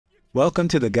Welcome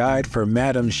to the guide for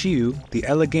Madame Xiu, the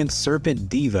elegant serpent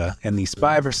diva, and the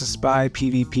spy vs spy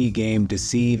PvP game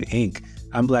Deceive Inc.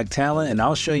 I'm BlackTalon, and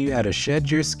I'll show you how to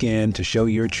shed your skin to show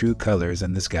your true colors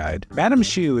in this guide. Madame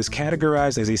Xiu is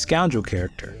categorized as a scoundrel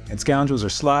character, and scoundrels are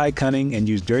sly, cunning, and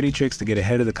use dirty tricks to get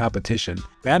ahead of the competition.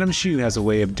 Madame Xiu has a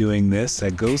way of doing this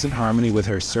that goes in harmony with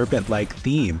her serpent-like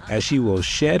theme, as she will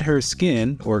shed her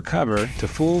skin or cover to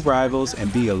fool rivals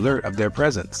and be alert of their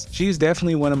presence. She's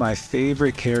definitely one of my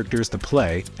favorite characters to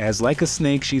play, as like a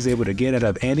snake she's able to get out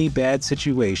of any bad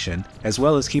situation, as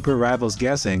well as keep her rivals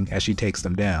guessing as she takes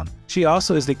them down. She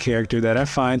also is the character that I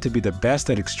find to be the best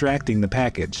at extracting the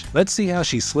package. Let's see how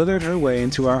she slithered her way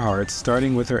into our hearts,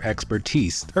 starting with her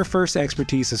expertise. Her first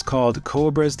expertise is called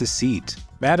Cobra's Deceit.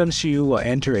 Madame Xiu will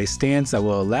enter a stance that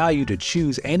will allow you to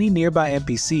choose any nearby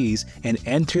NPCs and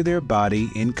enter their body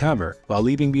in cover, while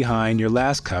leaving behind your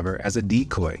last cover as a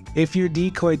decoy. If your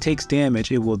decoy takes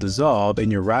damage, it will dissolve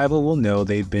and your rival will know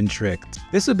they've been tricked.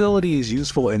 This ability is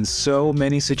useful in so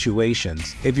many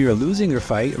situations. If you're losing your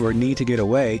fight or need to get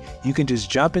away, you can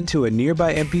just jump into a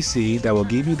nearby NPC that will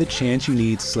give you the chance you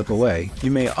need to slip away.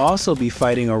 You may also be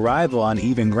fighting a rival on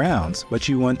even grounds, but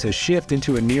you want to shift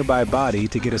into a nearby body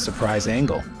to get a surprise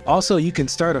angle. Also, you can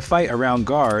start a fight around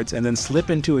guards and then slip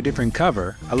into a different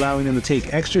cover, allowing them to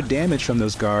take extra damage from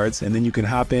those guards, and then you can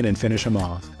hop in and finish them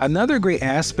off. Another great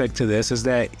aspect to this is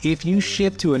that if you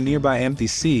shift to a nearby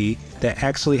NPC that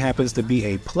actually happens to be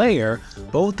a player,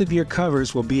 both of your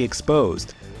covers will be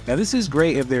exposed. Now this is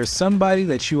great if there's somebody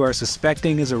that you are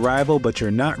suspecting is a rival but you're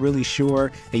not really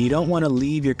sure and you don't want to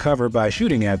leave your cover by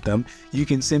shooting at them. You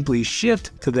can simply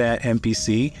shift to that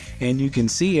NPC and you can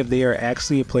see if they are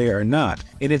actually a player or not.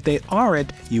 And if they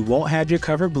aren't, you won't have your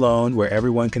cover blown where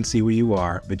everyone can see where you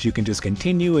are, but you can just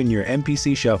continue in your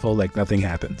NPC shuffle like nothing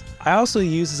happened. I also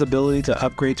use this ability to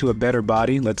upgrade to a better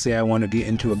body. Let's say I want to get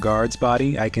into a guard's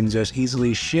body. I can just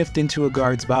easily shift into a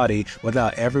guard's body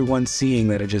without everyone seeing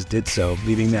that I just did so,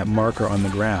 leaving that marker on the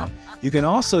ground. You can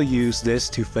also use this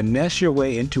to finesse your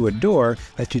way into a door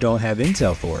that you don't have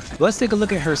intel for. Let's take a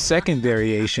look at her second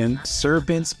variation,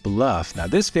 Serpent's Bluff. Now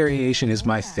this variation is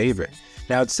my favorite.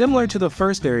 Now it's similar to the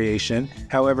first variation,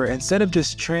 however, instead of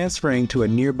just transferring to a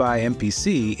nearby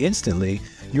NPC instantly,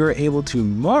 you're able to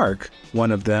mark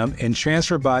one of them and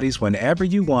transfer bodies whenever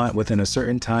you want within a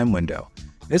certain time window.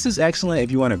 This is excellent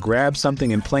if you want to grab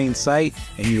something in plain sight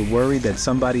and you're worried that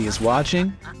somebody is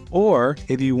watching, or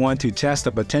if you want to test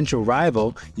a potential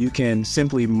rival, you can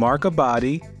simply mark a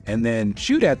body and then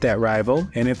shoot at that rival,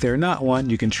 and if they're not one,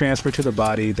 you can transfer to the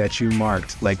body that you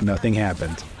marked like nothing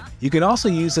happened. You can also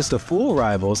use this to fool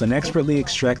rivals and expertly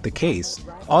extract the case.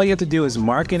 All you have to do is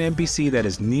mark an NPC that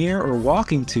is near or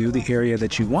walking to the area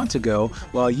that you want to go,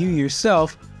 while you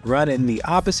yourself run in the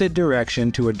opposite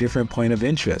direction to a different point of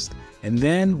interest. And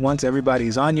then once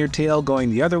everybody's on your tail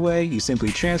going the other way, you simply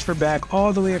transfer back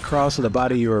all the way across to the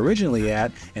body you were originally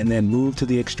at and then move to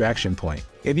the extraction point.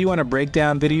 If you want a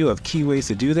breakdown video of key ways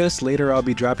to do this, later I'll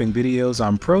be dropping videos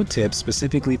on pro tips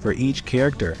specifically for each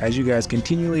character, as you guys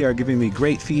continually are giving me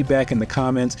great feedback in the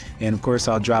comments, and of course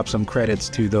I'll drop some credits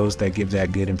to those that give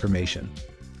that good information.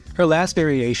 Her last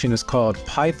variation is called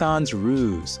Python's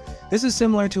Ruse. This is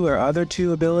similar to her other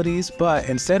two abilities, but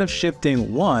instead of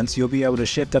shifting once, you'll be able to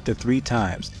shift up to 3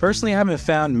 times. Personally, I haven't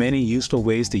found many useful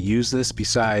ways to use this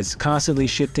besides constantly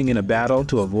shifting in a battle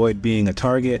to avoid being a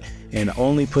target and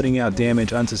only putting out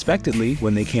damage unsuspectedly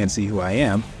when they can't see who I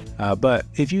am. But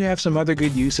if you have some other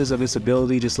good uses of this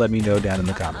ability, just let me know down in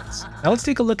the comments. Now let's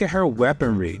take a look at her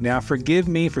weaponry. Now forgive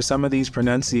me for some of these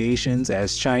pronunciations,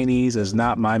 as Chinese is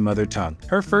not my mother tongue.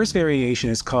 Her first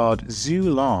variation is called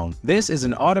Zhu Long. This is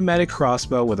an automatic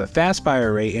crossbow with a fast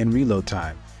fire rate and reload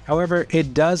time. However,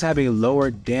 it does have a lower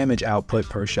damage output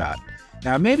per shot.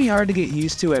 Now it may be hard to get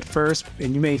used to at first,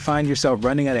 and you may find yourself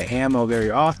running out of ammo very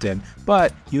often,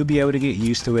 but you'll be able to get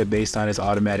used to it based on its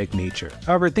automatic nature.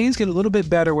 However, things get a little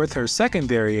bit better with her second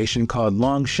variation called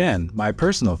Long Shen, my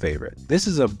personal favorite. This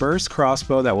is a burst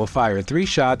crossbow that will fire 3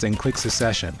 shots in quick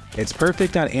succession. It's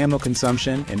perfect on ammo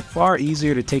consumption and far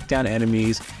easier to take down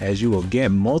enemies, as you will get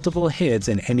multiple hits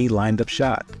in any lined up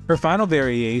shot. Her final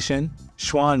variation,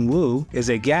 Xuan Wu, is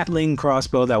a Gatling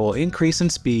crossbow that will increase in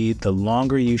speed the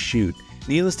longer you shoot.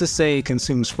 Needless to say, it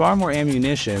consumes far more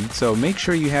ammunition, so make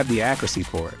sure you have the accuracy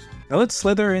for it. Now let's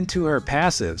slither into her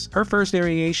passives. Her first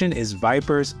variation is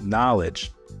Viper's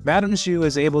Knowledge. Madame Xiu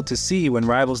is able to see when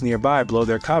rivals nearby blow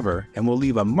their cover and will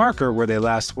leave a marker where they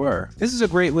last were. This is a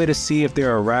great way to see if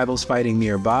there are rivals fighting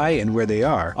nearby and where they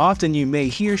are. Often you may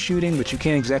hear shooting, but you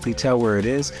can't exactly tell where it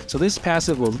is, so this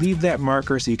passive will leave that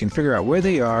marker so you can figure out where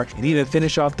they are and even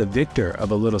finish off the victor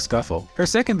of a little scuffle. Her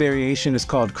second variation is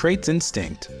called Crate's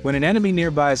Instinct. When an enemy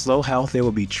nearby is low health, they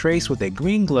will be traced with a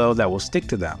green glow that will stick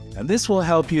to them. And this will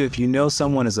help you if you know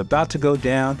someone is about to go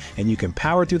down and you can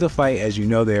power through the fight as you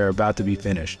know they are about to be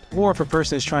finished. Or if a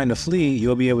person is trying to flee,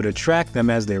 you'll be able to track them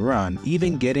as they run,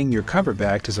 even getting your cover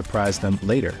back to surprise them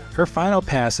later. Her final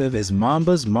passive is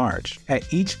Mamba's March.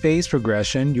 At each phase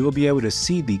progression, you will be able to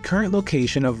see the current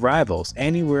location of rivals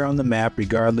anywhere on the map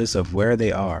regardless of where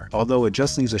they are, although it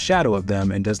just leaves a shadow of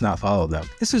them and does not follow them.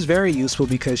 This is very useful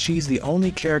because she's the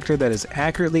only character that is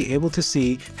accurately able to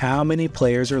see how many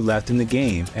players are left in the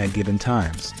game at given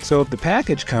times. So if the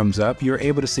package comes up, you're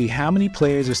able to see how many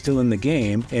players are still in the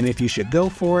game and if you should go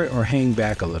for it or hang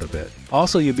back a little bit.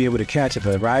 Also, you'll be able to catch if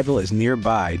a rival is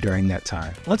nearby during that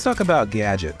time. Let's talk about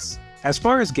gadgets. As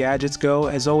far as gadgets go,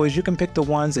 as always, you can pick the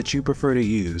ones that you prefer to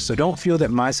use, so don't feel that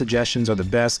my suggestions are the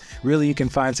best. Really, you can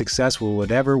find success with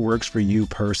whatever works for you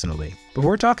personally. But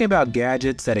we're talking about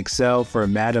gadgets that excel for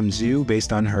Madame Xiu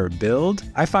based on her build.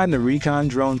 I find the recon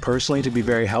drone personally to be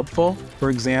very helpful. For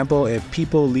example, if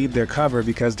people leave their cover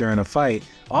because they're in a fight,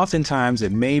 oftentimes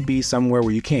it may be somewhere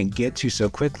where you can't get to so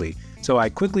quickly. So I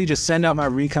quickly just send out my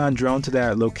recon drone to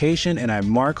that location and I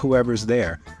mark whoever's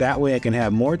there. That way I can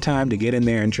have more time to get in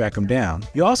there and track them down.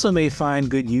 You also may find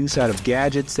good use out of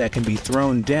gadgets that can be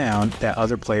thrown down that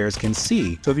other players can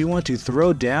see. So if you want to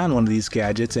throw down one of these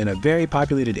gadgets in a very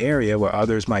populated area where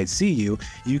others might see you,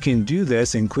 you can do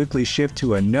this and quickly shift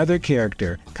to another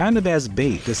character, kind of as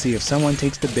bait to see if someone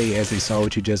takes the bait as they saw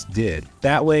what you just did.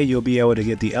 That way you'll be able to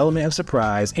get the element of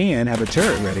surprise and have a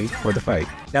turret ready for the fight.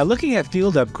 Now looking at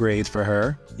field upgrades for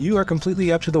her, you are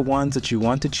completely up to the ones that you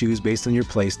want to choose based on your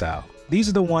playstyle. These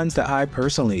are the ones that I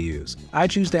personally use. I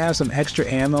choose to have some extra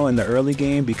ammo in the early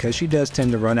game because she does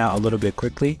tend to run out a little bit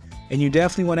quickly. And you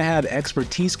definitely want to have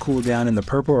expertise cooldown in the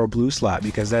purple or blue slot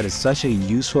because that is such a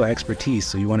useful expertise,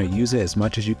 so you want to use it as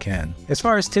much as you can. As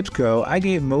far as tips go, I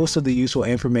gave most of the useful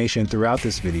information throughout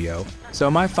this video. So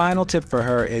my final tip for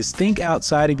her is think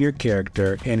outside of your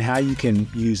character and how you can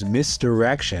use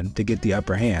misdirection to get the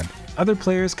upper hand. Other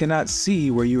players cannot see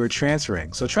where you are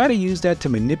transferring, so try to use that to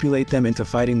manipulate them into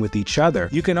fighting with each other.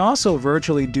 You can also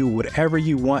virtually do whatever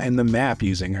you want in the map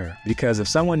using her, because if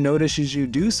someone notices you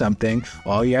do something,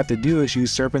 all you have to do is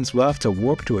use Serpent's Bluff to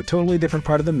warp to a totally different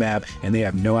part of the map and they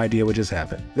have no idea what just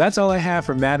happened. That's all I have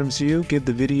for Madame Xiu. Give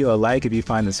the video a like if you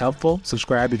find this helpful,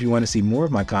 subscribe if you want to see more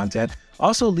of my content.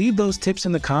 Also, leave those tips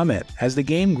in the comment. As the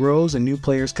game grows and new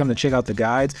players come to check out the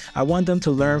guides, I want them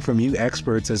to learn from you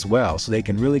experts as well so they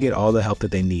can really get all the help that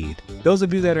they need. Those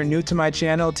of you that are new to my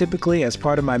channel, typically as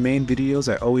part of my main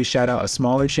videos, I always shout out a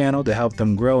smaller channel to help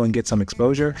them grow and get some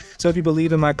exposure. So if you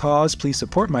believe in my cause, please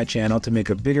support my channel to make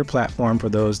a bigger platform for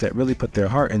those that really put their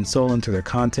heart and soul into their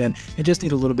content and just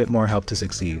need a little bit more help to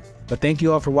succeed. But thank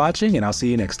you all for watching and I'll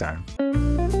see you next time.